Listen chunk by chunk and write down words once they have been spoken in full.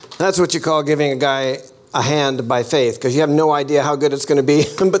That's what you call giving a guy a hand by faith, because you have no idea how good it's going to be.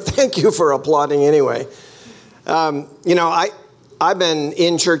 But thank you for applauding anyway. I've been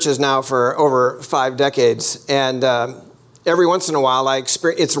in churches now for over 5 decades, and every once in a while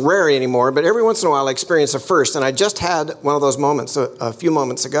it's rare anymore, but every once in a while I experience a first, and I just had one of those moments a few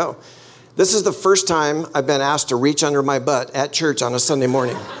moments ago. This is the first time I've been asked to reach under my butt at church on a Sunday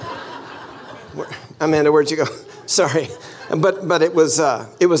morning. Amanda, where'd you go? Sorry. But it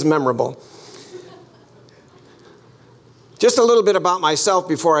was memorable. Just a little bit about myself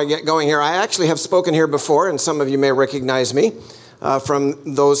before I get going here. I actually have spoken here before, and some of you may recognize me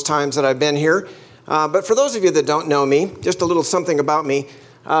from those times that I've been here. But for those of you that don't know me, just a little something about me.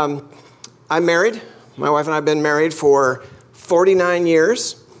 I'm married. My wife and I have been married for 49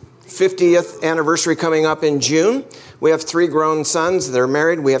 years. 50th anniversary coming up in June. We have 3 grown sons. They're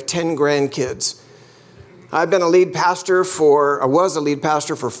married. We have 10 grandkids. I've been was a lead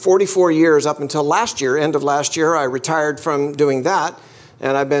pastor for 44 years up until last year. End of last year, I retired from doing that.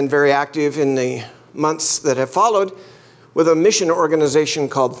 And I've been very active in the months that have followed with a mission organization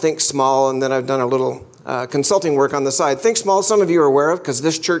called Think Small. And then I've done a little consulting work on the side. Think Small, some of you are aware of, because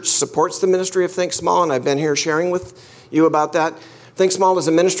this church supports the ministry of Think Small. And I've been here sharing with you about that. Think Small is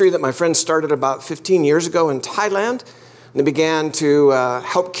a ministry that my friends started about 15 years ago in Thailand. They began to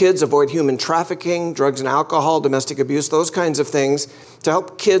help kids avoid human trafficking, drugs and alcohol, domestic abuse, those kinds of things, to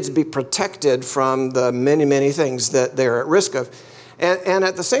help kids be protected from the many, many things that they're at risk of. And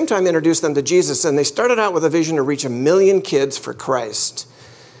at the same time, introduce them to Jesus. And they started out with a vision to reach 1 million kids for Christ.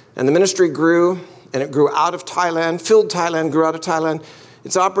 And the ministry grew, and it grew out of Thailand, filled Thailand, grew out of Thailand.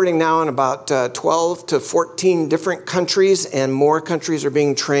 It's operating now in about 12 to 14 different countries, and more countries are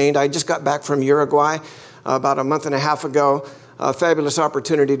being trained. I just got back from Uruguay about a month and a half ago. A fabulous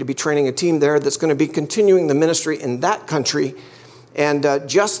opportunity to be training a team there that's going to be continuing the ministry in that country. And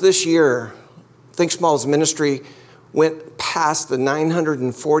just this year, Think Small's ministry went past the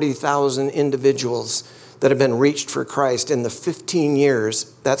 940,000 individuals that have been reached for Christ in the 15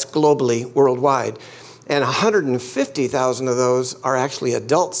 years. That's globally, worldwide. And 150,000 of those are actually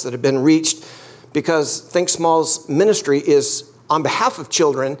adults that have been reached, because Think Small's ministry is on behalf of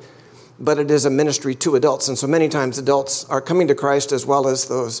children, but it is a ministry to adults. And so many times adults are coming to Christ, as well as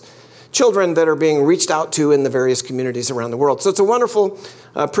those children that are being reached out to in the various communities around the world. So it's a wonderful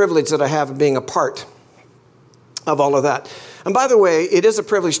privilege that I have of being a part of all of that. And by the way, it is a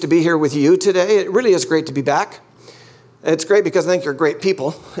privilege to be here with you today. It really is great to be back. It's great because I think you're great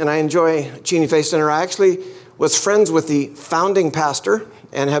people, and I enjoy Cheney Faith Center. I actually was friends with the founding pastor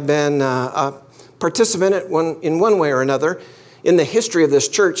and have been a participant in one way or another in the history of this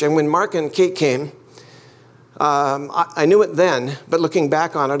church. And when Mark and Kate came, I knew it then, but looking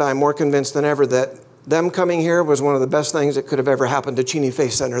back on it, I'm more convinced than ever that them coming here was one of the best things that could have ever happened to Cheney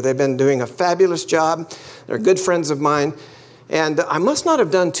Faith Center. They've been doing a fabulous job. They're good friends of mine. And I must not have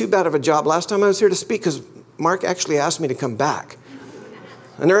done too bad of a job last time I was here to speak, because Mark actually asked me to come back.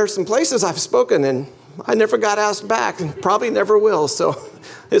 And there are some places I've spoken and I never got asked back, and probably never will. So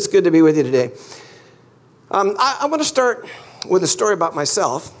it's good to be with you today. I want to start with a story about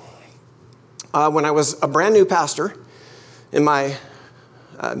myself. When I was a brand new pastor in my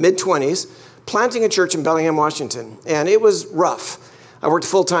mid-20s, planting a church in Bellingham, Washington. And it was rough. I worked a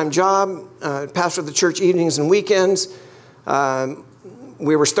full-time job, pastored the church evenings and weekends.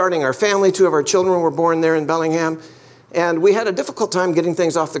 We were starting our family. 2 of our children were born there in Bellingham. And we had a difficult time getting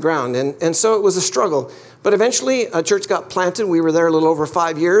things off the ground. And so it was a struggle. But eventually, a church got planted. We were there a little over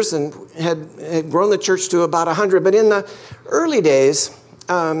 5 years and had grown the church to about 100. But in the early days,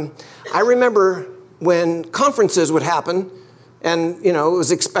 I remember when conferences would happen, and, it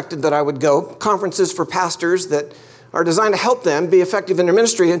was expected that I would go. Conferences for pastors that are designed to help them be effective in their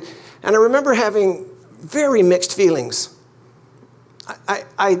ministry. And I remember having very mixed feelings.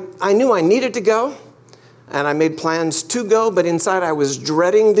 I knew I needed to go, and I made plans to go, but inside I was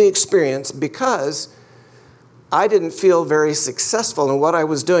dreading the experience because I didn't feel very successful in what I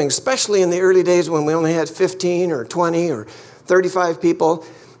was doing, especially in the early days when we only had 15 or 20 or 35 people.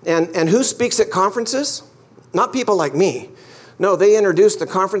 And who speaks at conferences? Not people like me. No, they introduced the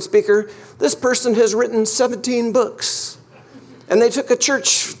conference speaker. This person has written 17 books. And they took a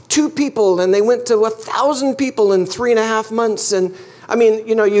church, 2 people, and they went to 1,000 people in 3.5 months. And I mean,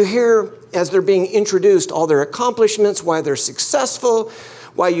 you hear as they're being introduced all their accomplishments, why they're successful,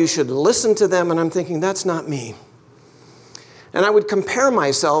 why you should listen to them. And I'm thinking, that's not me. And I would compare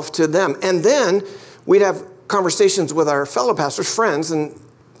myself to them. And then we'd have conversations with our fellow pastors, friends, and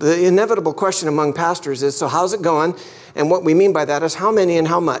the inevitable question among pastors is, so how's it going? And what we mean by that is how many and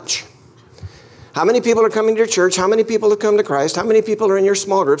how much. How many people are coming to your church? How many people have come to Christ? How many people are in your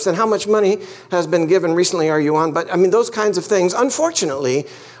small groups? And how much money has been given recently are you on? But I mean, those kinds of things, unfortunately,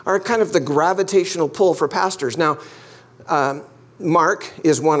 are kind of the gravitational pull for pastors. Now, Mark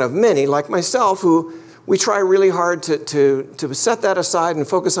is one of many, like myself, who we try really hard to set that aside and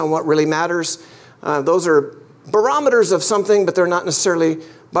focus on what really matters. Those are barometers of something, but they're not necessarily,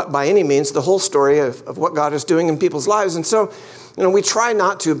 but by any means, the whole story of what God is doing in people's lives. And so, we try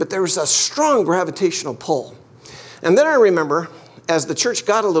not to, but there was a strong gravitational pull. And then I remember, as the church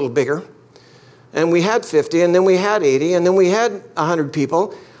got a little bigger, and we had 50, and then we had 80, and then we had 100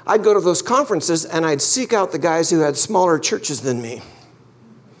 people, I'd go to those conferences, and I'd seek out the guys who had smaller churches than me.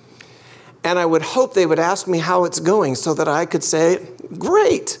 And I would hope they would ask me how it's going so that I could say,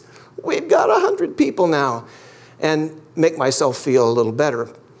 great, we've got 100 people now, and make myself feel a little better.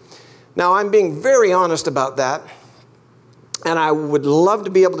 Now, I'm being very honest about that. And I would love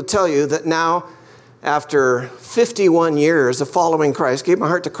to be able to tell you that now, after 51 years of following Christ, gave my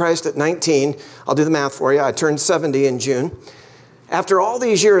heart to Christ at 19. I'll do the math for you. I turned 70 in June. After all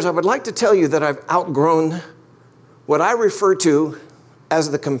these years, I would like to tell you that I've outgrown what I refer to as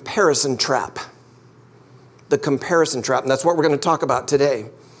the comparison trap. The comparison trap. And that's what we're going to talk about today.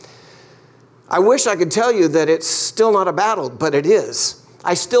 I wish I could tell you that it's still not a battle, but it is.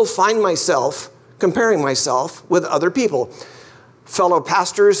 I still find myself comparing myself with other people. Fellow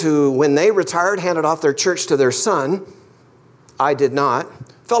pastors who, when they retired, handed off their church to their son. I did not.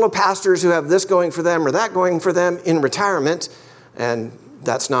 Fellow pastors who have this going for them or that going for them in retirement, and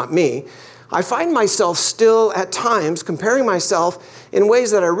that's not me. I find myself still at times comparing myself in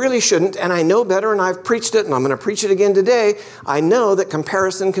ways that I really shouldn't, and I know better, and I've preached it, and I'm going to preach it again today. I know that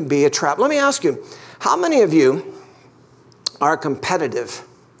comparison can be a trap. Let me ask you, how many of you are competitive?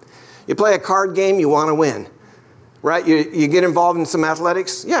 You play a card game, you want to win, right? You get involved in some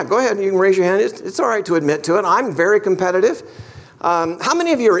athletics. Yeah, go ahead. You can raise your hand. It's all right to admit to it. I'm very competitive. How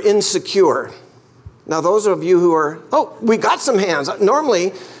many of you are insecure? Now, those of you who are, we got some hands.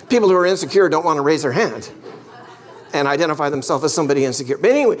 Normally, people who are insecure don't want to raise their hand and identify themselves as somebody insecure. But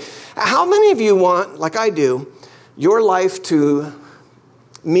anyway, how many of you want, like I do, your life to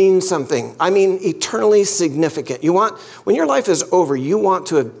mean something? I mean, eternally significant. You want, when your life is over, you want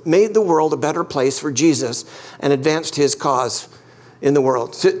to have made the world a better place for Jesus and advanced his cause in the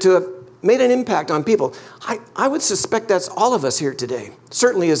world, to have made an impact on people. I would suspect that's all of us here today,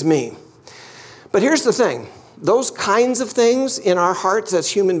 certainly is me. But here's the thing. Those kinds of things in our hearts as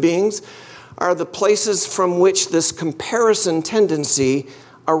human beings are the places from which this comparison tendency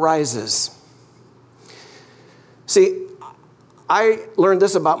arises. See, I learned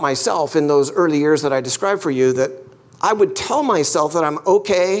this about myself in those early years that I described for you, that I would tell myself that I'm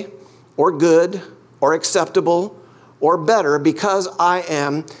okay or good or acceptable or better because I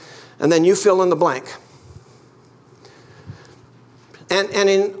am, and then you fill in the blank. And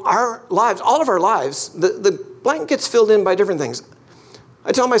in our lives, all of our lives, the blank gets filled in by different things.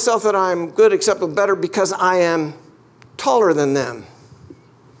 I tell myself that I'm good, acceptable, better because I am taller than them,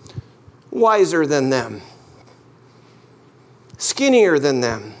 wiser than them, skinnier than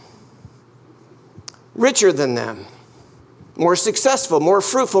them, richer than them, more successful, more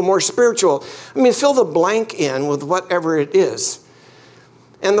fruitful, more spiritual. I mean, fill the blank in with whatever it is.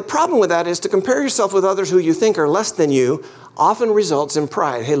 And the problem with that is to compare yourself with others who you think are less than you often results in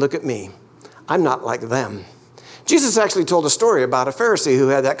pride. Hey, look at me. I'm not like them. Jesus actually told a story about a Pharisee who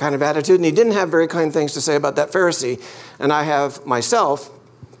had that kind of attitude, and he didn't have very kind things to say about that Pharisee. And I have myself,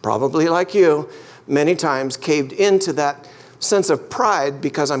 probably like you, many times caved into that sense of pride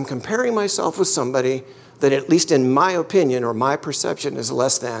because I'm comparing myself with somebody that, at least in my opinion or my perception, is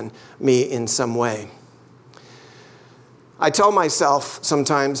less than me in some way. I tell myself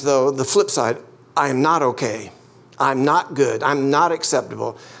sometimes, though, the flip side, I am not okay. I'm not good. I'm not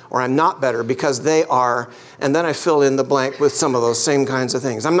acceptable. Or I'm not better because they are. And then I fill in the blank with some of those same kinds of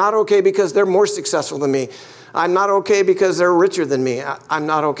things. I'm not okay because they're more successful than me. I'm not okay because they're richer than me. I'm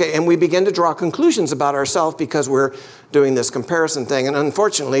not okay. And we begin to draw conclusions about ourselves because we're doing this comparison thing. And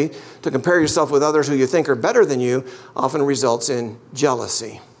unfortunately, to compare yourself with others who you think are better than you often results in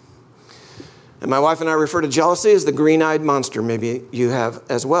jealousy. And my wife and I refer to jealousy as the green-eyed monster. Maybe you have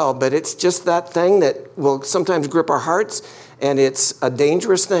as well. But it's just that thing that will sometimes grip our hearts. And it's a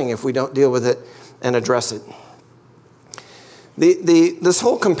dangerous thing if we don't deal with it and address it. This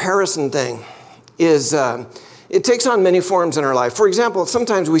whole comparison thing is, it takes on many forms in our life. For example,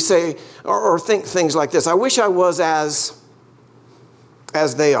 sometimes we say or think things like this: I wish I was as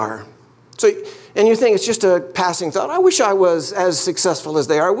they are. And you think it's just a passing thought. I wish I was as successful as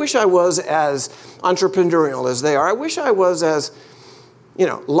they are. I wish I was as entrepreneurial as they are. I wish I was as,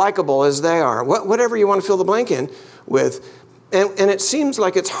 likable as they are, whatever you want to fill the blank in with. And it seems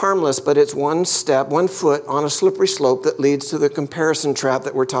like it's harmless, but it's one step, 1 foot on a slippery slope that leads to the comparison trap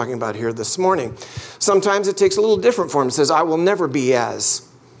that we're talking about here this morning. Sometimes it takes a little different form. It says, I will never be as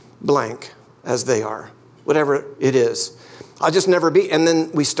blank as they are, whatever it is. I'll just never be. And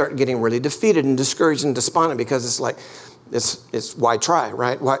then we start getting really defeated and discouraged and despondent because it's like, it's why try,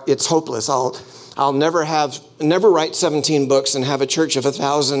 right? It's hopeless. I'll never write 17 books and have a church of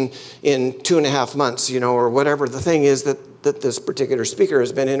 1,000 in 2.5 months, or whatever the thing is that this particular speaker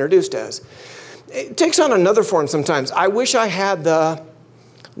has been introduced as. It takes on another form sometimes. I wish I had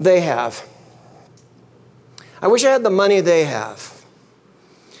they have. I wish I had the money they have.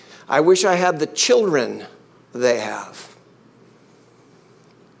 I wish I had the children they have.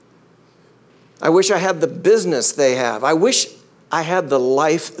 I wish I had the business they have. I wish I had the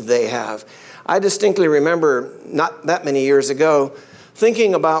life they have. I distinctly remember not that many years ago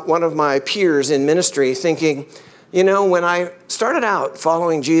thinking about one of my peers in ministry, thinking, when I started out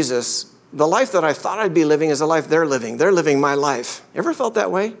following Jesus, the life that I thought I'd be living is the life they're living. They're living my life. Ever felt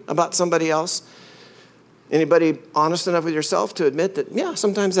that way about somebody else? Anybody honest enough with yourself to admit that, yeah,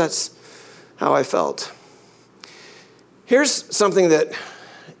 sometimes that's how I felt. Here's something that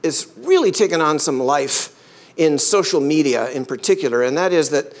is really taking on some life in social media in particular, and that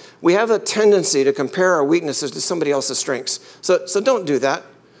is that we have a tendency to compare our weaknesses to somebody else's strengths. So don't do that.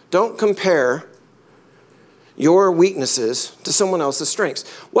 Don't compare your weaknesses to someone else's strengths.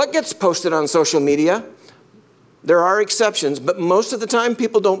 What gets posted on social media? There are exceptions, but most of the time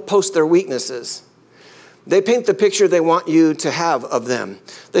people don't post their weaknesses. They paint the picture they want you to have of them.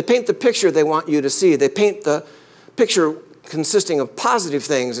 They paint the picture they want you to see. They paint the picture consisting of positive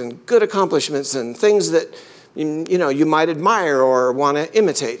things and good accomplishments and things that you might admire or want to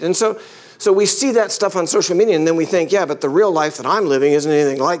imitate. And so we see that stuff on social media and then we think, yeah, but the real life that I'm living isn't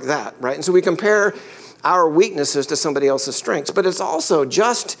anything like that, right? And so we compare our weaknesses to somebody else's strengths. But it's also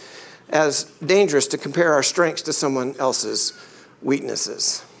just as dangerous to compare our strengths to someone else's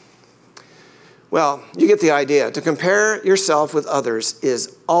weaknesses. Well, you get the idea. To compare yourself with others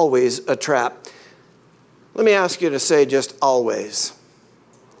is always a trap. Let me ask you to say just always.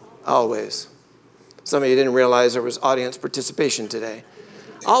 Always. Some of you didn't realize there was audience participation today.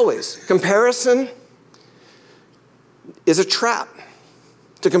 Always. Comparison is a trap.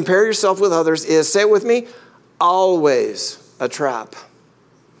 To compare yourself with others is, say it with me, always a trap.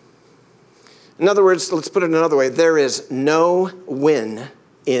 In other words, let's put it another way. There is no win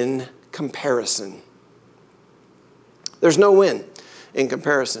in comparison. There's no win in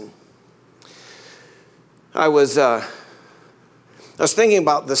comparison. I was thinking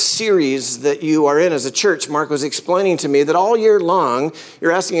about the series that you are in as a church. Mark was explaining to me that all year long,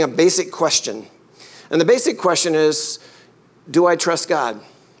 you're asking a basic question. And the basic question is, do I trust God?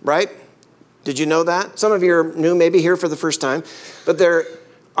 Right? Did you know that? Some of you are new, maybe here for the first time. But there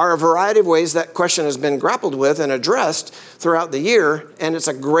are a variety of ways that question has been grappled with and addressed throughout the year. And it's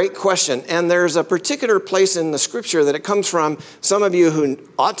a great question. And there's a particular place in the scripture that it comes from. Some of you who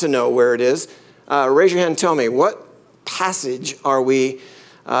ought to know where it is, raise your hand and tell me, what passage are we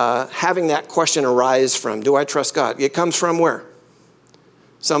having that question arise from? Do I trust God? It comes from where?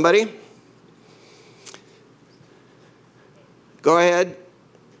 Somebody? Go ahead.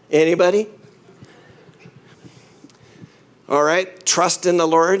 Anybody? All right. Trust in the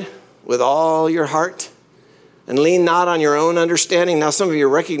Lord with all your heart and lean not on your own understanding. Now, some of you are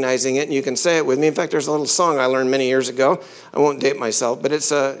recognizing it and you can say it with me. In fact, there's a little song I learned many years ago. I won't date myself, but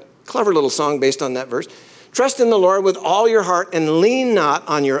it's a clever little song based on that verse. Trust in the Lord with all your heart and lean not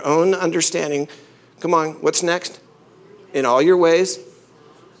on your own understanding. Come on, what's next? In all your ways,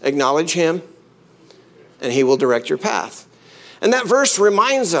 acknowledge him, and he will direct your path. And that verse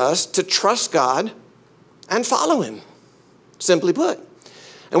reminds us to trust God and follow him, simply put.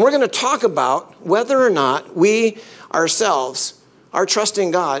 And we're going to talk about whether or not we ourselves are trusting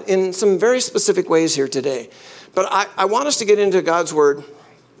God in some very specific ways here today. But I want us to get into God's word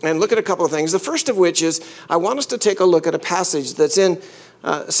and look at a couple of things. The first of which is I want us to take a look at a passage that's in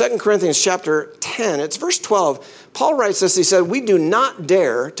 2 Corinthians chapter 10. It's verse 12. Paul writes this. He said, we do not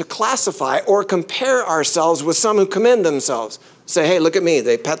dare to classify or compare ourselves with some who commend themselves. Say, hey, look at me.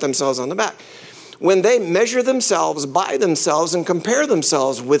 They pat themselves on the back. When they measure themselves by themselves and compare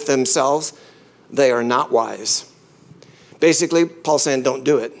themselves with themselves, they are not wise. Basically, Paul's saying, don't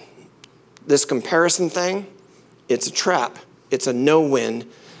do it. This comparison thing, it's a trap. It's a no-win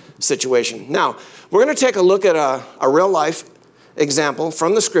situation. Now, we're going to take a look at a real-life example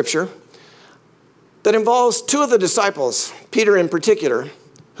from the scripture that involves two of the disciples, Peter in particular,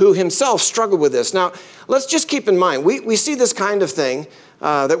 who himself struggled with this. Now, let's just keep in mind, we see this kind of thing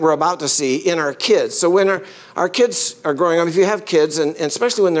that we're about to see in our kids. So when our kids are growing up, if you have kids, and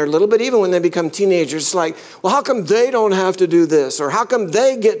especially when they're little, but even when they become teenagers, it's like, well, how come they don't have to do this? Or how come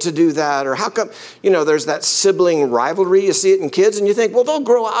they get to do that? Or how come, there's that sibling rivalry. You see it in kids, and you think, well, they'll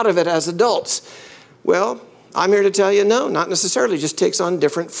grow out of it as adults. Well, I'm here to tell you, no, not necessarily. It just takes on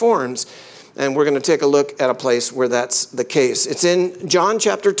different forms. And we're going to take a look at a place where that's the case. It's in John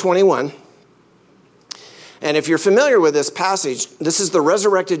chapter 21. And if you're familiar with this passage, this is the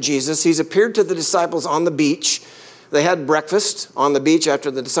resurrected Jesus. He's appeared to the disciples on the beach. They had breakfast on the beach after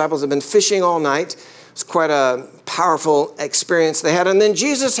the disciples had been fishing all night. It's quite a powerful experience they had. And then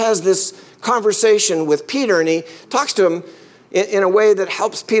Jesus has this conversation with Peter, and he talks to him in a way that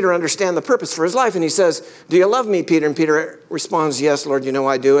helps Peter understand the purpose for his life. And he says, "Do you love me, Peter?" And Peter responds, "Yes, Lord, you know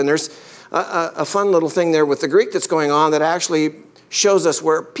I do." And there's a fun little thing there with the Greek that's going on that actually shows us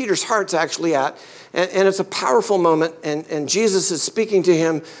where Peter's heart's actually at. And it's a powerful moment, and Jesus is speaking to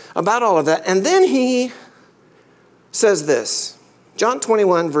him about all of that. And then he says this, John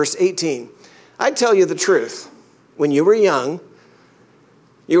 21, verse 18, "I tell you the truth. When you were young,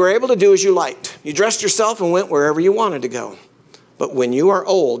 you were able to do as you liked. You dressed yourself and went wherever you wanted to go. But when you are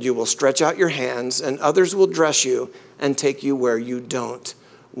old, you will stretch out your hands, and others will dress you and take you where you don't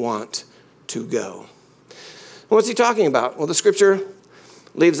want to go." What's he talking about? Well, the scripture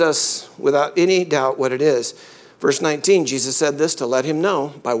leaves us without any doubt what it is. Verse 19, Jesus said this to let him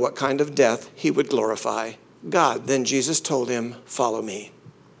know by what kind of death he would glorify God. Then Jesus told him, "Follow me."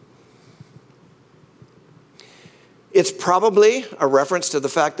 It's probably a reference to the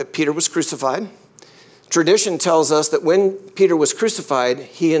fact that Peter was crucified. Tradition tells us that when Peter was crucified,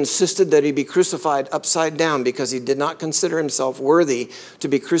 he insisted that he be crucified upside down because he did not consider himself worthy to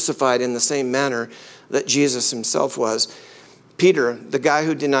be crucified in the same manner that Jesus himself was. Peter, the guy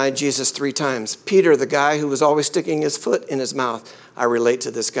who denied Jesus 3 times. Peter, the guy who was always sticking his foot in his mouth. I relate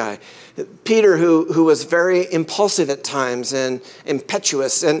to this guy. Peter, who was very impulsive at times and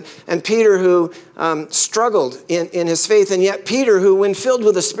impetuous. And Peter, who struggled in his faith. And yet Peter, who, when filled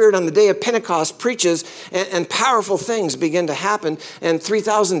with the Spirit on the day of Pentecost, preaches and powerful things begin to happen. And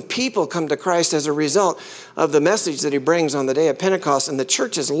 3,000 people come to Christ as a result of the message that he brings on the day of Pentecost. And the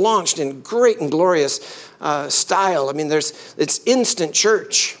church is launched in great and glorious style. I mean, it's instant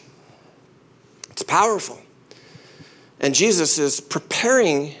church. It's powerful. And Jesus is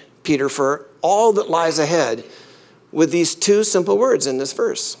preparing Peter for all that lies ahead with these 2 simple words in this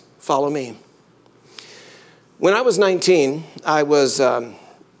verse. Follow me. When I was 19, I was a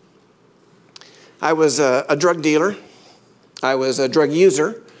drug dealer. I was a drug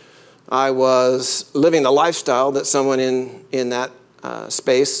user. I was living the lifestyle that someone in that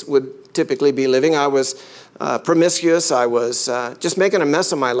space would typically be living. I was promiscuous. I was just making a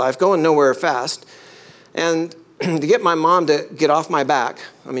mess of my life, going nowhere fast. And to get my mom to get off my back,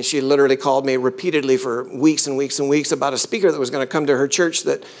 I mean, she literally called me repeatedly for weeks and weeks and weeks about a speaker that was going to come to her church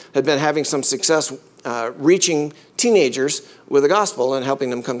that had been having some success reaching teenagers with the gospel and helping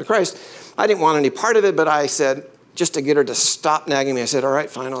them come to Christ. I didn't want any part of it, but I said, just to get her to stop nagging me, I said, "All right,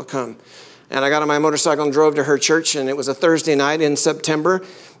 fine, I'll come." And I got on my motorcycle and drove to her church, and it was a Thursday night in September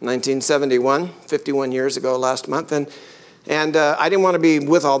 1971, 51 years ago last month. And I didn't want to be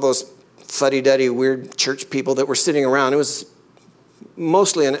with all those fuddy-duddy, weird church people that were sitting around. It was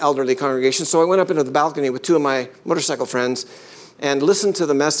mostly an elderly congregation. So I went up into the balcony with 2 of my motorcycle friends and listened to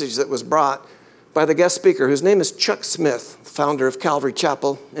the message that was brought by the guest speaker, whose name is Chuck Smith, founder of Calvary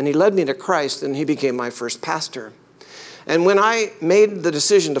Chapel. And he led me to Christ, and he became my first pastor. And when I made the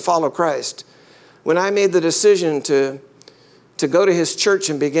decision to follow Christ, when I made the decision to go to his church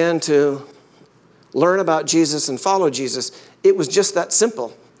and began to learn about Jesus and follow Jesus, it was just that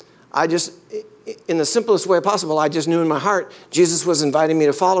simple. I just, in the simplest way possible, I just knew in my heart Jesus was inviting me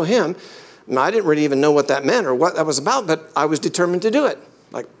to follow him. And I didn't really even know what that meant or what that was about, but I was determined to do it.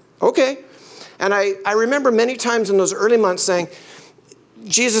 Like, okay. And I remember many times in those early months saying,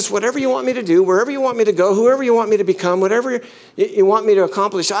 "Jesus, whatever you want me to do, wherever you want me to go, whoever you want me to become, whatever you want me to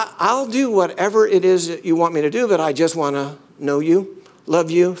accomplish, I'll do whatever it is that you want me to do, but I just want to know you,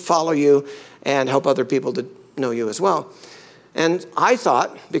 love you, follow you, and help other people to know you as well." And I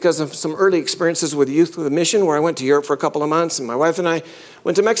thought, because of some early experiences with Youth with a Mission, where I went to Europe for a couple of months, and my wife and I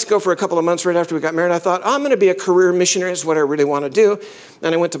went to Mexico for a couple of months right after we got married, I thought, I'm going to be a career missionary. It's what I really want to do.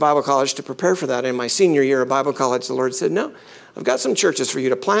 And I went to Bible college to prepare for that. In my senior year of Bible college, the Lord said, "No, I've got some churches for you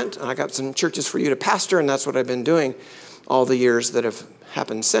to plant, and I got some churches for you to pastor," and that's what I've been doing all the years that have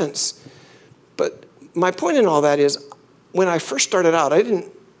happened since. But my point in all that is, when I first started out,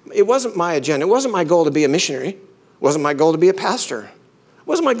 it wasn't my agenda. It wasn't my goal to be a missionary. It wasn't my goal to be a pastor. It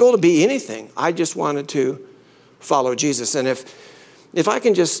wasn't my goal to be anything. I just wanted to follow Jesus. And if I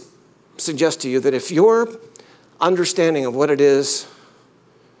can just suggest to you that if your understanding of what it is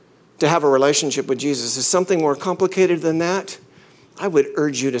to have a relationship with Jesus is something more complicated than that, I would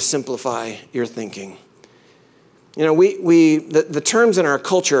urge you to simplify your thinking. You know, the terms in our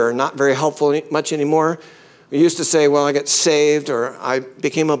culture are not very helpful much anymore. We used to say, well, I got saved, or I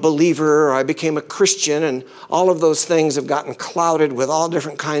became a believer, or I became a Christian, and all of those things have gotten clouded with all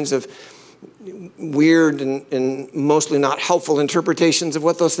different kinds of weird and mostly not helpful interpretations of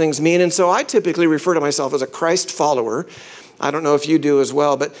what those things mean. And so I typically refer to myself as a Christ follower. I don't know if you do as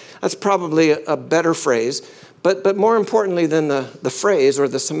well, but that's probably a better phrase. But more importantly than the phrase or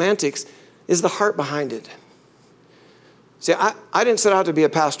the semantics is the heart behind it. See, I didn't set out to be a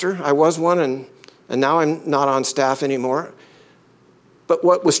pastor. I was one, and now I'm not on staff anymore. But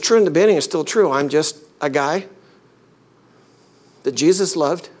what was true in the beginning is still true. I'm just a guy that Jesus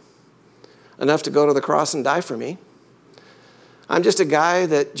loved enough to go to the cross and die for me. I'm just a guy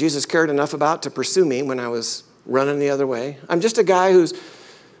that Jesus cared enough about to pursue me when I was running the other way. I'm just a guy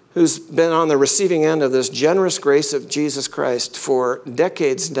who's been on the receiving end of this generous grace of Jesus Christ for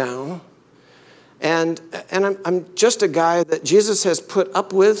decades now. And I'm just a guy that Jesus has put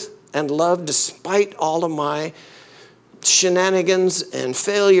up with and loved despite all of my shenanigans and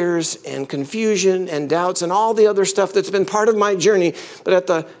failures and confusion and doubts and all the other stuff that's been part of my journey. But at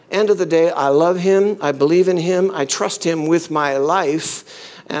the end of the day, I love him, I believe in him, I trust him with my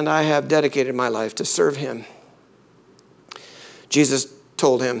life, and I have dedicated my life to serve him. Jesus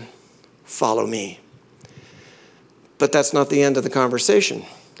told him, follow me. But that's not the end of the conversation.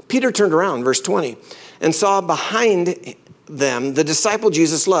 Peter turned around, verse 20, and saw behind them the disciple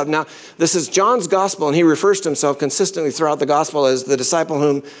Jesus loved. Now, this is John's gospel, and he refers to himself consistently throughout the gospel as the disciple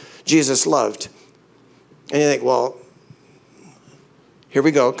whom Jesus loved. And you think, well, here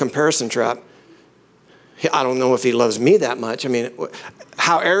we go, comparison trap. I don't know if he loves me that much. I mean,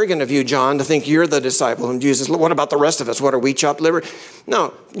 how arrogant of you, John, to think you're the disciple whom Jesus loved. What about the rest of us? What are we, chopped liver?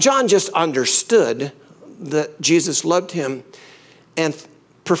 No, John just understood that Jesus loved him and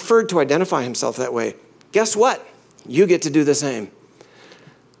preferred to identify himself that way. Guess what? You get to do the same.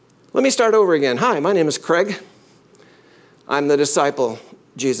 Let me start over again. Hi, my name is Craig. I'm the disciple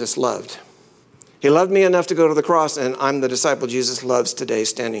Jesus loved. He loved me enough to go to the cross, and I'm the disciple Jesus loves today,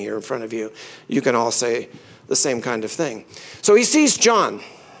 standing here in front of you. You can all say the same kind of thing. So he sees John,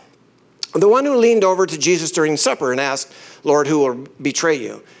 the one who leaned over to Jesus during supper and asked, Lord, who will betray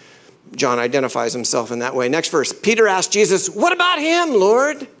you? John identifies himself in that way. Next verse, Peter asked Jesus, what about him,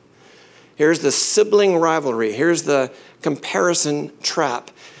 Lord? Here's the sibling rivalry. Here's the comparison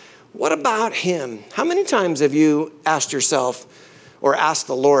trap. What about him? How many times have you asked yourself or asked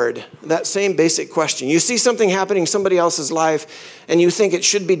the Lord that same basic question? You see something happening in somebody else's life and you think it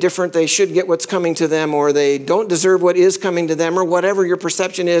should be different. They should get what's coming to them, or they don't deserve what is coming to them, or whatever your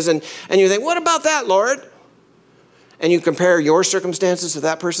perception is. And you think, what about that, Lord? And you compare your circumstances to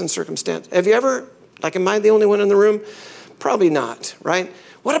that person's circumstance. Have you ever, am I the only one in the room? Probably not, right?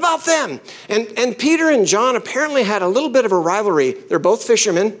 What about them? And Peter and John apparently had a little bit of a rivalry. They're both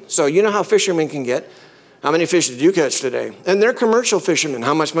fishermen, so you know how fishermen can get. How many fish did you catch today? And they're commercial fishermen.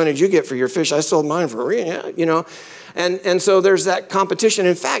 How much money did you get for your fish? I sold mine for real, yeah, you know. And so there's that competition.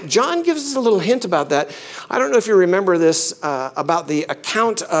 In fact, John gives us a little hint about that. I don't know if you remember this, about the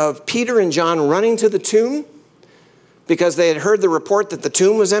account of Peter and John running to the tomb because they had heard the report that the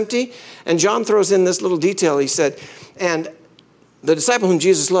tomb was empty. And John throws in this little detail. He said, and the disciple whom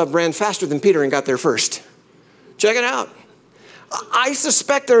Jesus loved ran faster than Peter and got there first. Check it out. I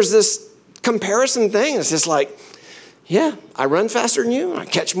suspect there's this comparison thing. It's just like, yeah, I run faster than you, I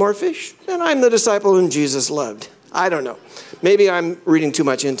catch more fish, and I'm the disciple whom Jesus loved. I don't know. Maybe I'm reading too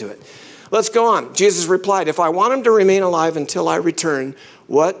much into it. Let's go on. Jesus replied, if I want him to remain alive until I return,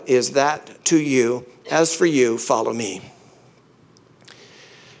 what is that to you? As for you, follow me.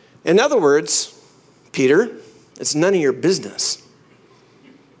 In other words, Peter, it's none of your business.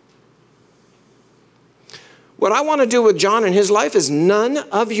 What I want to do with John and his life is none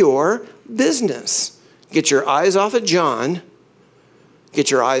of your business. Get your eyes off of John. Get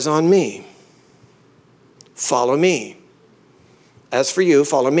your eyes on me. Follow me. As for you,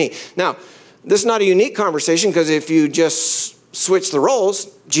 follow me. Now, this is not a unique conversation because if you just switch the roles,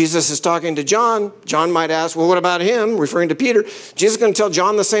 Jesus is talking to John. John might ask, well, what about him? Referring to Peter. Jesus is going to tell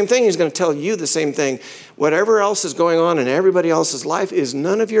John the same thing. He's going to tell you the same thing. Whatever else is going on in everybody else's life is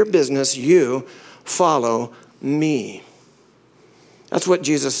none of your business. You follow me. That's what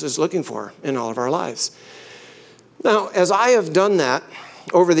Jesus is looking for in all of our lives. Now, as I have done that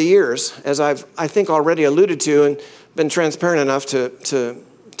over the years, as I think already alluded to, and been transparent enough to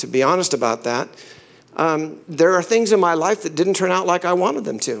be honest about that. There are things in my life that didn't turn out like I wanted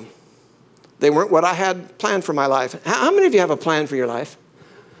them to. They weren't what I had planned for my life. How many of you have a plan for your life?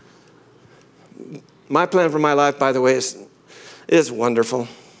 My plan for my life, by the way, is wonderful.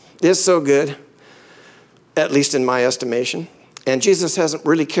 It's so good, at least in my estimation. And Jesus hasn't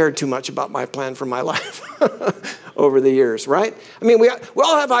really cared too much about my plan for my life over the years, right? I mean, we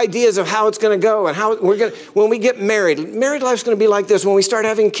all have ideas of how it's going to go and how we're going to, when we get married life's going to be like this. When we start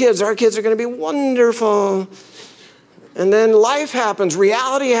having kids, our kids are going to be wonderful. And then life happens,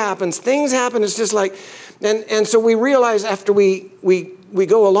 reality happens, things happen. It's just like, and so we realize after we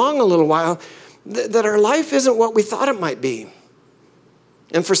go along a little while that our life isn't what we thought it might be.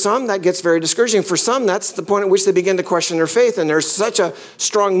 And for some, that gets very discouraging. For some, that's the point at which they begin to question their faith. And there's such a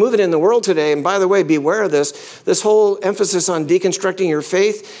strong movement in the world today. And by the way, beware of this. This whole emphasis on deconstructing your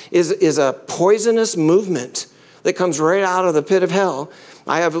faith is a poisonous movement that comes right out of the pit of hell.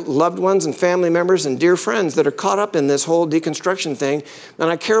 I have loved ones and family members and dear friends that are caught up in this whole deconstruction thing. And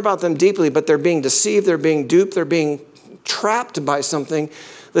I care about them deeply, but they're being deceived, they're being duped, they're being trapped by something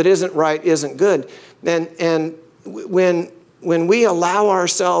that isn't right, isn't good. And when we allow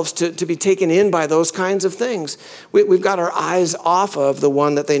ourselves to be taken in by those kinds of things, we've got our eyes off of the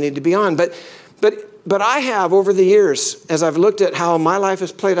one that they need to be on. But I have, over the years, as I've looked at how my life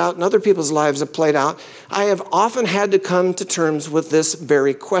has played out and other people's lives have played out, I have often had to come to terms with this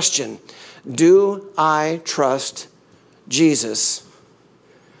very question. Do I trust Jesus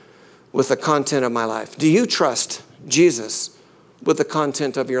with the content of my life? Do you trust Jesus with the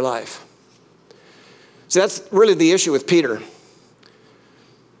content of your life? See, that's really the issue with Peter.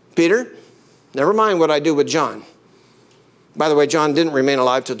 Peter, never mind what I do with John. By the way, John didn't remain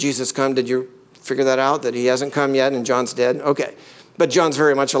alive till Jesus come. Did you figure that out, that he hasn't come yet and John's dead? Okay. But John's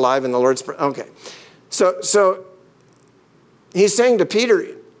very much alive in the Lord's... Okay. So he's saying to Peter,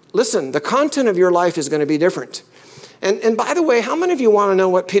 listen, the content of your life is going to be different. And by the way, how many of you want to know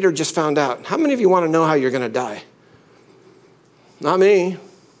what Peter just found out? How many of you want to know how you're going to die? Not me.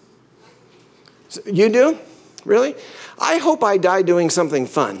 You do? Really? I hope I die doing something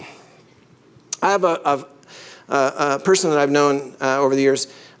fun. I have a person that I've known over the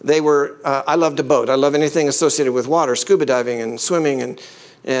years. I love to boat. I love anything associated with water, scuba diving and swimming and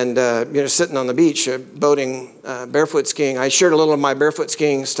sitting on the beach, boating, barefoot skiing. I shared a little of my barefoot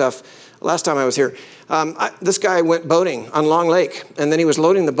skiing stuff last time I was here. This guy went boating on Long Lake, and then he was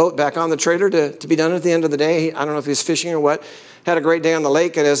loading the boat back on the trailer to be done at the end of the day. I don't know if he was fishing or what. Had a great day on the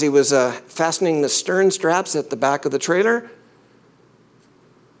lake, and as he was fastening the stern straps at the back of the trailer,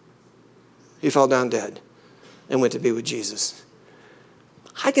 he fell down dead and went to be with Jesus.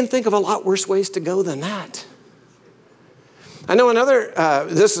 I can think of a lot worse ways to go than that. I know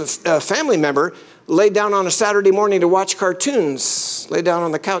a family member laid down on a Saturday morning to watch cartoons, laid down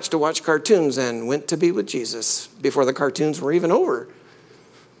on the couch to watch cartoons and went to be with Jesus before the cartoons were even over.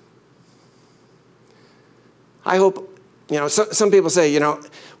 I hope, some people say,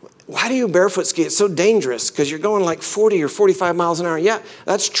 why do you barefoot ski? It's so dangerous because you're going like 40 or 45 miles an hour. Yeah,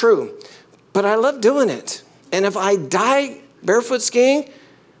 that's true. But I love doing it. And if I die barefoot skiing,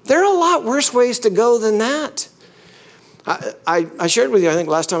 there are a lot worse ways to go than that. I shared with you, I think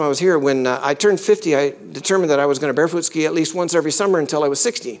last time I was here, when I turned 50, I determined that I was going to barefoot ski at least once every summer until I was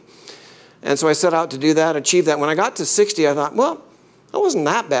 60. And so I set out to do that, achieve that. When I got to 60, I thought, well, that wasn't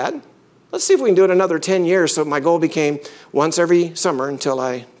that bad. Let's see if we can do it another 10 years. So my goal became once every summer until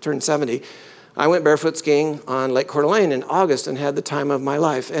I turned 70. I went barefoot skiing on Lake Coeur d'Alene in August and had the time of my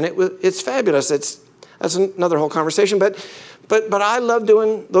life. And it's fabulous. That's another whole conversation. But I love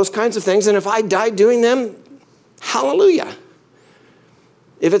doing those kinds of things. And if I die doing them, hallelujah.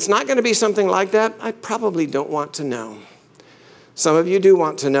 If it's not going to be something like that, I probably don't want to know. Some of you do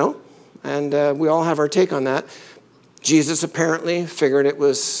want to know, and we all have our take on that. Jesus apparently figured it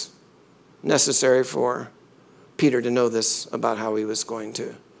was necessary for Peter to know this about how he was going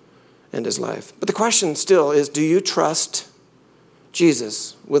to end his life. But the question still is, do you trust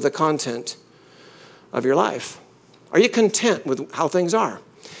Jesus with the content of your life? Are you content with how things are?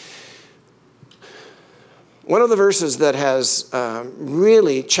 One of the verses that has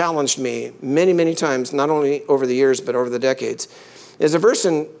really challenged me many, many times, not only over the years, but over the decades, is a verse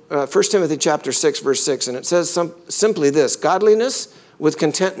in 1 Timothy chapter 6, verse 6, and it says simply this: godliness with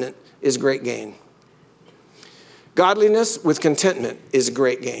contentment is great gain. Godliness with contentment is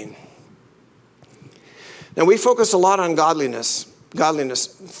great gain. Now, we focus a lot on godliness,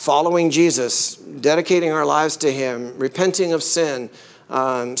 following Jesus, dedicating our lives to him, repenting of sin,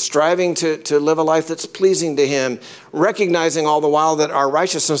 striving to live a life that's pleasing to him, recognizing all the while that our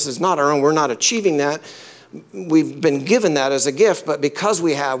righteousness is not our own. We're not achieving that. we've been given that as a gift, but because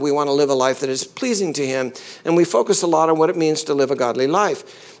we want to live a life that is pleasing to him, and we focus a lot on what it means to live a godly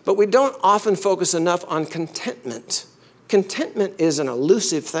life. But we don't often focus enough on contentment. Contentment is an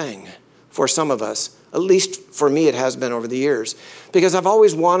elusive thing for some of us. At least for me, it has been over the years. Because I've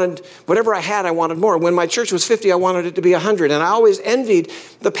always wanted, whatever I had, I wanted more. When my church was 50, I wanted it to be 100. And I always envied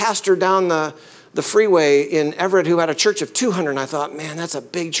the pastor down the freeway in Everett who had a church of 200. And I thought, man, that's a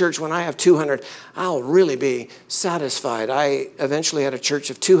big church. When I have 200, I'll really be satisfied. I eventually had a church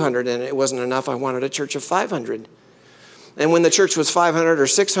of 200, and it wasn't enough. I wanted a church of 500. And when the church was 500 or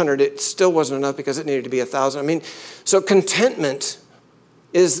 600, it still wasn't enough because it needed to be 1,000. I mean, so contentment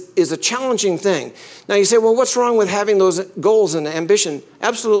is a challenging thing. Now you say, well, what's wrong with having those goals and ambition?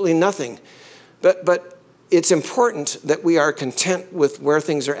 Absolutely nothing. But it's important that we are content with where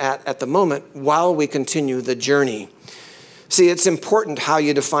things are at the moment while we continue the journey. See, it's important how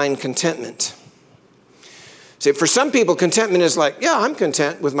you define contentment. See, for some people, contentment is like, yeah, I'm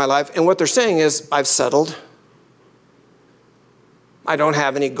content with my life. And what they're saying is, I've settled. I don't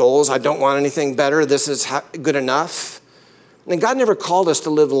have any goals. I don't want anything better. This is good enough. And God never called us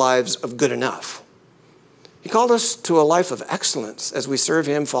to live lives of good enough. He called us to a life of excellence as we serve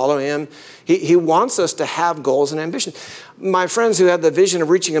him, follow him. He wants us to have goals and ambitions. My friends who had the vision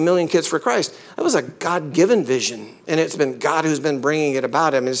of reaching 1 million kids for Christ, that was a God-given vision. And it's been God who's been bringing it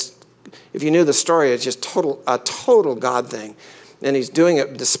about. I mean, if you knew the story, it's just a total God thing. And he's doing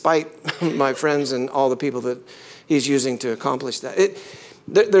it despite my friends and all the people that he's using to accomplish that.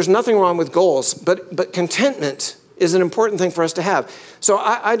 There's nothing wrong with goals, but contentment is an important thing for us to have. So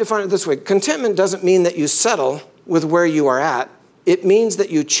I define it this way. Contentment doesn't mean that you settle with where you are at. It means that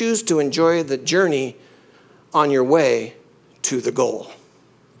you choose to enjoy the journey on your way to the goal.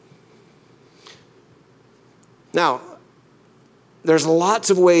 Now, there's lots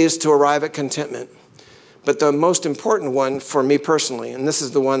of ways to arrive at contentment, but the most important one for me personally, and this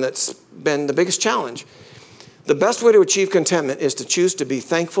is the one that's been the biggest challenge, the best way to achieve contentment is to choose to be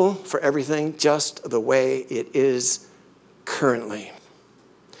thankful for everything just the way it is currently.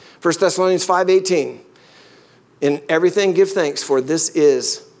 1 Thessalonians 5:18. In everything give thanks, for this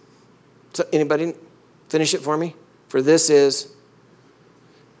is. So anybody finish it for me? For this is.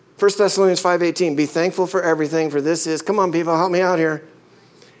 1 Thessalonians 5:18. Be thankful for everything, for this is. Come on, people, help me out here.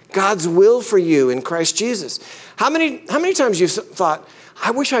 God's will for you in Christ Jesus. How many times you've thought, I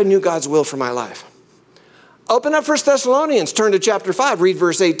wish I knew God's will for my life? Open up 1 Thessalonians, turn to chapter 5, read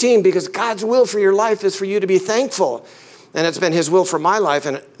verse 18, because God's will for your life is for you to be thankful. And it's been his will for my life,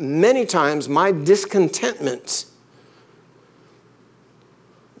 and many times my discontentment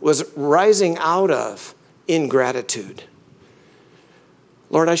was rising out of ingratitude.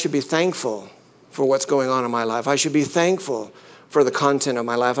 Lord, I should be thankful for what's going on in my life. I should be thankful for the content of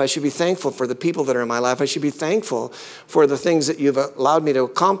my life. I should be thankful for the people that are in my life. I should be thankful for the things that you've allowed me to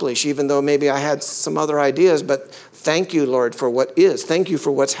accomplish, even though maybe I had some other ideas. But thank you, Lord, for what is. Thank you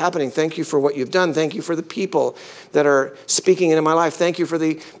for what's happening. Thank you for what you've done. Thank you for the people that are speaking into my life. Thank you for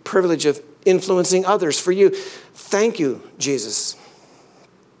the privilege of influencing others for you. Thank you, Jesus.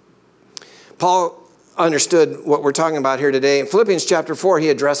 Paul understood what we're talking about here today. In Philippians chapter 4, he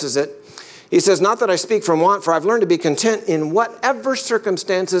addresses it. He says, not that I speak from want, for I've learned to be content in whatever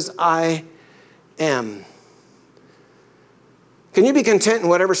circumstances I am. Can you be content in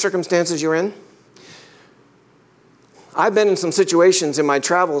whatever circumstances you're in? I've been in some situations in my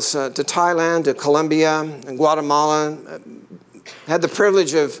travels to Thailand, to Colombia, and Guatemala. Had the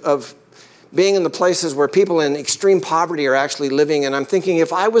privilege of being in the places where people in extreme poverty are actually living. And I'm thinking,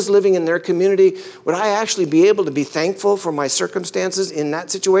 if I was living in their community, would I actually be able to be thankful for my circumstances in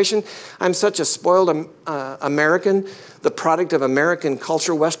that situation? I'm such a spoiled American, the product of American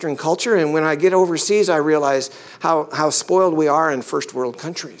culture, Western culture. And when I get overseas, I realize how spoiled we are in first world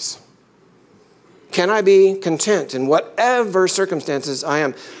countries. Can I be content in whatever circumstances I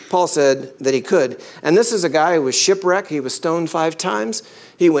am? Paul said that he could. And this is a guy who was shipwrecked. He was stoned 5 times.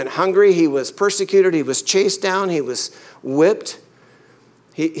 He went hungry. He was persecuted. He was chased down. He was whipped.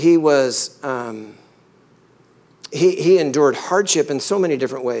 He endured hardship in so many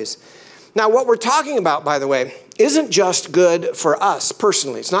different ways. Now, what we're talking about, by the way, isn't just good for us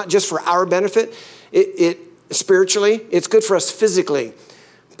personally. It's not just for our benefit. It spiritually, it's good for us physically.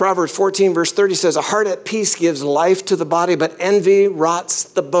 Proverbs 14, verse 30 says, a heart at peace gives life to the body, but envy rots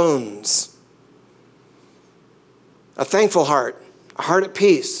the bones. A thankful heart, a heart at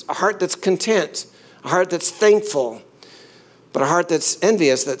peace, a heart that's content, a heart that's thankful, but a heart that's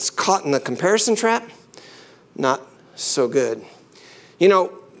envious, that's caught in the comparison trap, not so good. You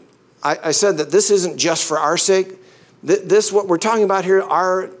know, I said that this isn't just for our sake. This, what we're talking about here,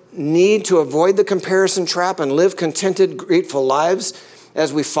 our need to avoid the comparison trap and live contented, grateful lives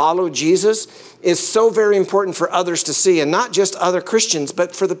as we follow Jesus is so very important for others to see, and not just other Christians,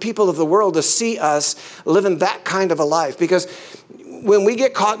 but for the people of the world to see us living that kind of a life. Because when we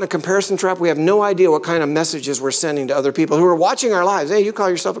get caught in a comparison trap, we have no idea what kind of messages we're sending to other people who are watching our lives. Hey, you call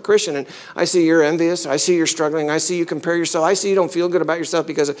yourself a Christian, and I see you're envious. I see you're struggling. I see you compare yourself. I see you don't feel good about yourself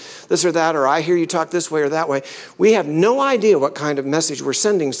because of this or that, or I hear you talk this way or that way. We have no idea what kind of message we're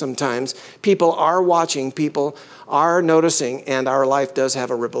sending sometimes. People are watching. People are noticing, and our life does have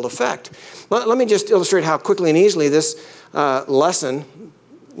a ripple effect. Let me just illustrate how quickly and easily this lesson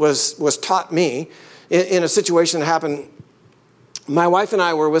was taught me in a situation that happened. My wife and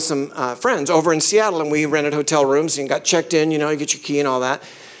I were with some friends over in Seattle, and we rented hotel rooms and got checked in, you get your key and all that.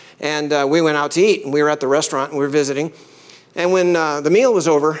 And we went out to eat, and we were at the restaurant, and we were visiting. And when the meal was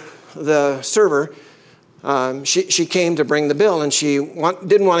over, the server, she came to bring the bill, and she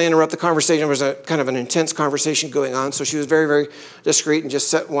didn't want to interrupt the conversation. There was a kind of an intense conversation going on, so she was very, very discreet and just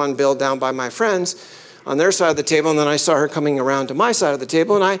set one bill down by my friends on their side of the table. And then I saw her coming around to my side of the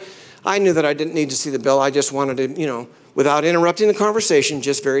table, and I knew that I didn't need to see the bill. I just wanted to, without interrupting the conversation,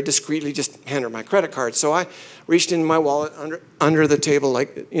 just very discreetly just hand her my credit card. So I reached in my wallet under the table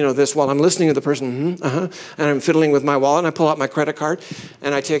like, this while I'm listening to the person, and I'm fiddling with my wallet, and I pull out my credit card,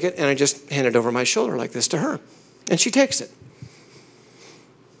 and I take it, and I just hand it over my shoulder like this to her. And she takes it.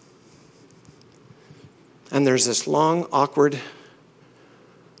 And there's this long, awkward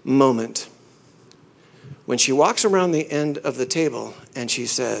moment when she walks around the end of the table, and she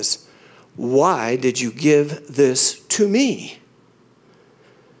says, "Why did you give this to me?"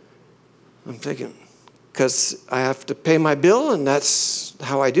 I'm thinking, because I have to pay my bill and that's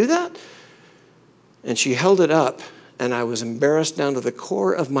how I do that? And she held it up, and I was embarrassed down to the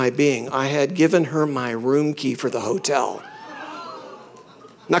core of my being. I had given her my room key for the hotel.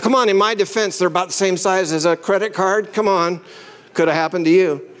 Now, come on, in my defense, they're about the same size as a credit card. Come on, could have happened to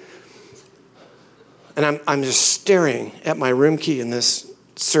you. And I'm just staring at my room key in this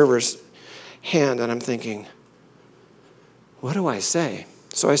server's hand, and I'm thinking, what do I say?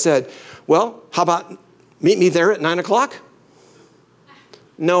 So I said, well, how about meet me there at 9 o'clock?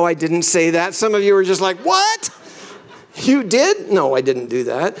 No, I didn't say that. Some of you were just like, what? You did? No, I didn't do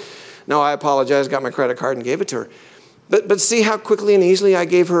that. No, I apologized, got my credit card and gave it to her. But see how quickly and easily I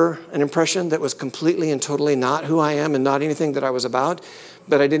gave her an impression that was completely and totally not who I am and not anything that I was about?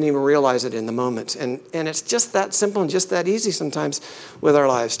 But I didn't even realize it in the moment. And it's just that simple and just that easy sometimes with our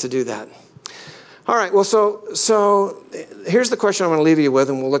lives to do that. All right, well, so here's the question I want to leave you with,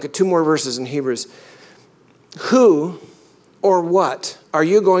 and we'll look at two more verses in Hebrews. Who or what are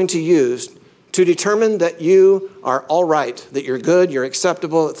you going to use to determine that you are all right, that you're good, you're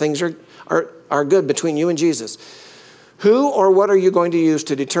acceptable, that things are good between you and Jesus? Who or what are you going to use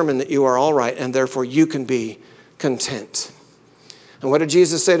to determine that you are all right and therefore you can be content? And what did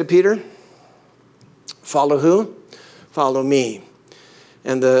Jesus say to Peter? Follow who? Follow me.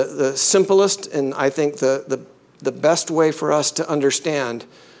 And the simplest and I think the best way for us to understand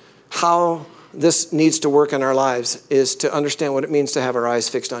how this needs to work in our lives is to understand what it means to have our eyes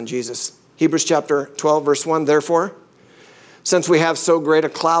fixed on Jesus. Hebrews chapter 12, verse 1, therefore, since we have so great a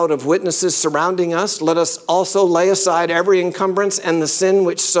cloud of witnesses surrounding us, let us also lay aside every encumbrance and the sin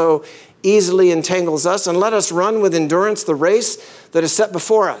which so easily entangles us, and let us run with endurance the race that is set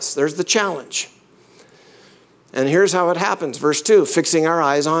before us. There's the challenge. And here's how it happens. Verse 2, fixing our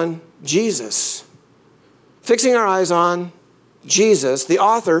eyes on Jesus. Fixing our eyes on Jesus, the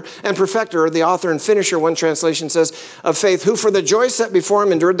author and perfecter, or the author and finisher, one translation says, of faith, who for the joy set before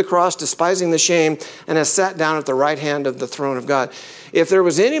him endured the cross, despising the shame, and has sat down at the right hand of the throne of God. If there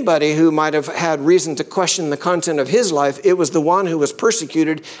was anybody who might have had reason to question the content of his life, it was the one who was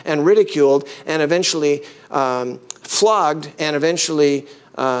persecuted and ridiculed and eventually flogged and eventually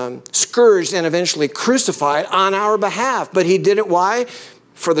scourged and eventually crucified on our behalf. But he did it, why?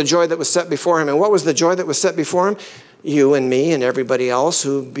 For the joy that was set before him. And what was the joy that was set before him? You and me and everybody else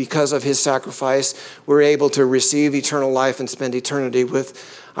who, because of his sacrifice, were able to receive eternal life and spend eternity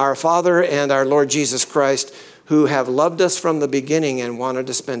with our Father and our Lord Jesus Christ, who have loved us from the beginning and wanted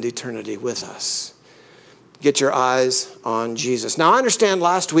to spend eternity with us. Get your eyes on Jesus. Now, I understand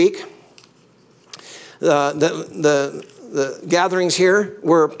last week the gatherings here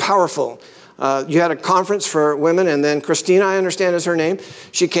were powerful. You had a conference for women, and then Christina, I understand is her name.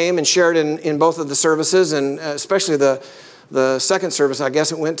 She came and shared in both of the services, and especially the the second service, I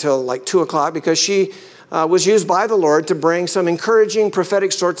guess it went till like 2 o'clock, because she was used by the Lord to bring some encouraging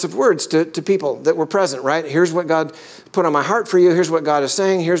prophetic sorts of words to people that were present, right? Here's what God put on my heart for you. Here's what God is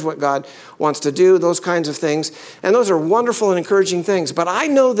saying. Here's what God wants to do, those kinds of things. And those are wonderful and encouraging things. But I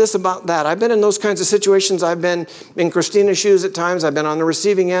know this about that. I've been in those kinds of situations. I've been in Christina's shoes at times. I've been on the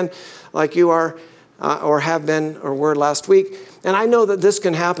receiving end like you are, or have been, or were last week. And I know that this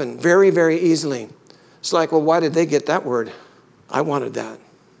can happen very, very easily. It's like, well, why did they get that word? I wanted that.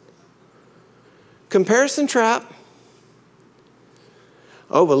 Comparison trap.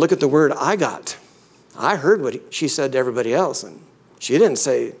 Oh, but look at the word I got. I heard what she said to everybody else, and she didn't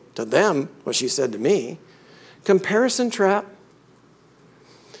say to them what she said to me. Comparison trap.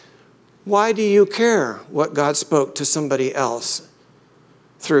 Why do you care what God spoke to somebody else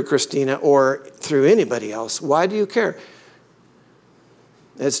through Christina or through anybody else? Why do you care?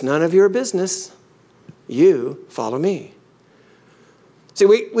 It's none of your business. You follow me. See,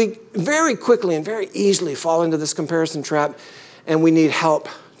 we very quickly and very easily fall into this comparison trap, and we need help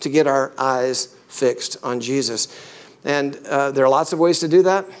to get our eyes fixed on Jesus. And there are lots of ways to do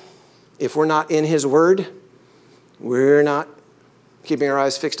that. If we're not in His Word, we're not keeping our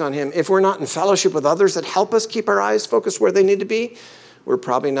eyes fixed on Him. If we're not in fellowship with others that help us keep our eyes focused where they need to be, we're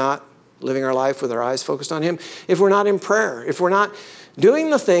probably not living our life with our eyes focused on Him. If we're not in prayer, if we're not doing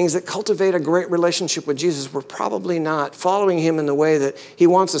the things that cultivate a great relationship with Jesus, we're probably not following Him in the way that He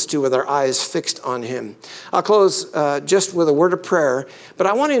wants us to with our eyes fixed on Him. I'll close just with a word of prayer, but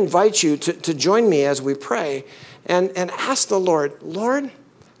I want to invite you to join me as we pray and ask the Lord, Lord,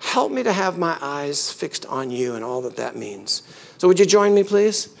 help me to have my eyes fixed on you and all that that means. So would you join me,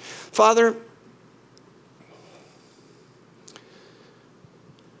 please? Father,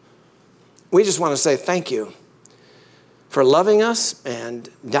 we just want to say thank you for loving us and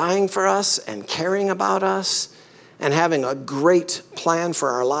dying for us and caring about us and having a great plan for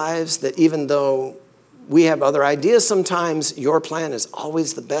our lives, that even though we have other ideas sometimes, your plan is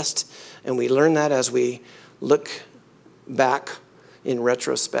always the best. And we learn that as we look back in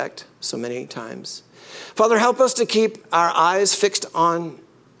retrospect so many times. Father, help us to keep our eyes fixed on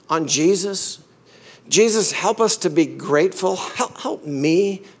Jesus. Jesus, help us to be grateful. Help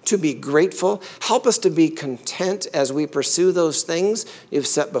me to be grateful. Help us to be content as we pursue those things you've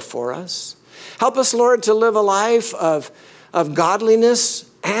set before us. Help us, Lord, to live a life of godliness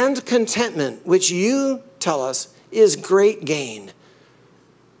and contentment, which you tell us is great gain.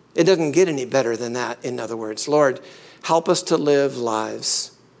 It doesn't get any better than that, in other words. Lord, help us to live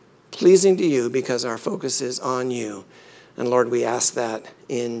lives pleasing to you because our focus is on you. And Lord, we ask that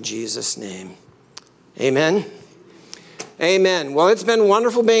in Jesus' name. Amen. Amen. Well, it's been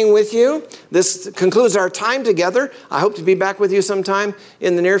wonderful being with you. This concludes our time together. I hope to be back with you sometime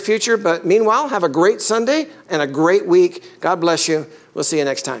in the near future. But meanwhile, have a great Sunday and a great week. God bless you. We'll see you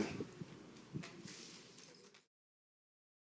next time.